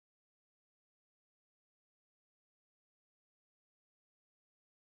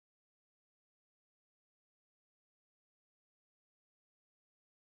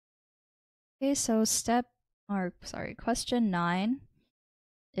Okay, so question 9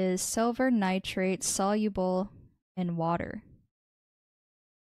 is silver nitrate soluble in water?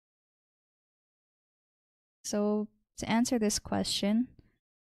 So to answer this question,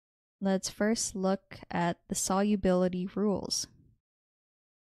 let's first look at the solubility rules.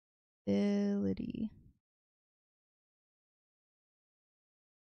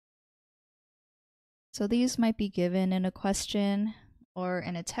 So these might be given in a question or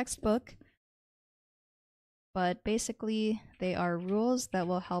in a textbook, but basically they are rules that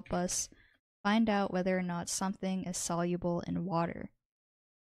will help us find out whether or not something is soluble in water.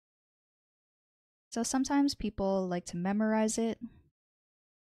 So sometimes people like to memorize it,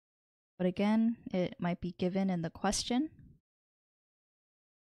 but again, it might be given in the question.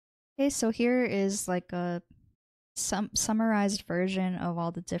 Okay, so here is like a summarized version of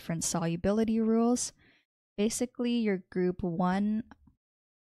all the different solubility rules. Basically, your group 1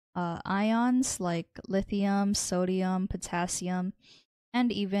 ions like lithium, sodium, potassium,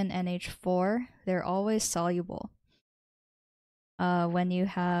 and even NH4, they're always soluble. When you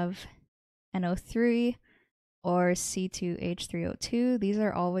have NO3 or C2H3O2, these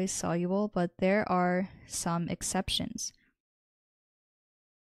are always soluble, but there are some exceptions.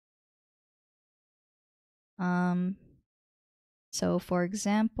 So for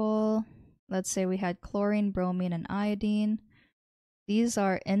example, let's say we had chlorine, bromine, and iodine. These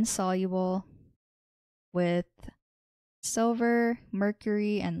are insoluble with silver,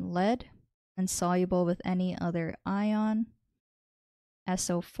 mercury, and lead, and soluble with any other ion.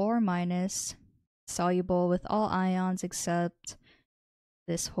 SO4-, soluble with all ions except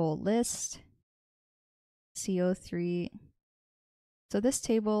this whole list. CO3. So this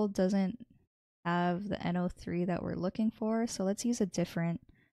table doesn't have the NO3 that we're looking for, so let's use a different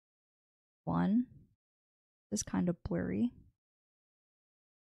one. This is kind of blurry.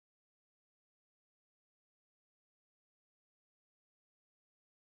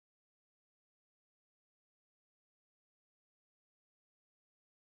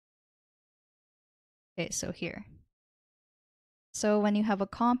 Okay, so here. So when you have a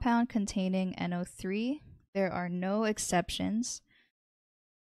compound containing NO3, there are no exceptions.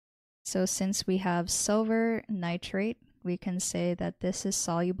 So since we have silver nitrate, we can say that this is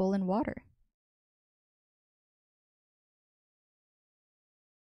soluble in water.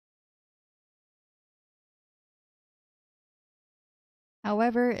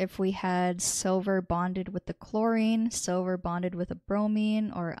 However, if we had silver bonded with the chlorine, silver bonded with a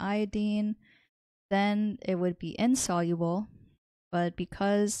bromine or iodine, then it would be insoluble. But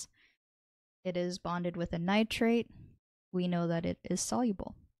because it is bonded with a nitrate, we know that it is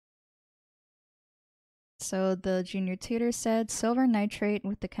soluble. So the junior tutor said silver nitrate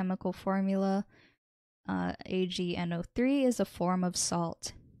with the chemical formula AgNO3 is a form of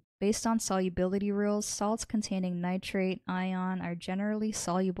salt. Based on solubility rules, salts containing nitrate ion are generally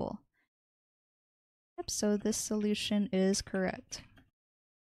soluble. Yep, so this solution is correct.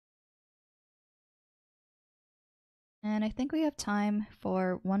 And I think we have time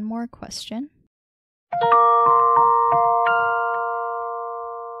for one more question.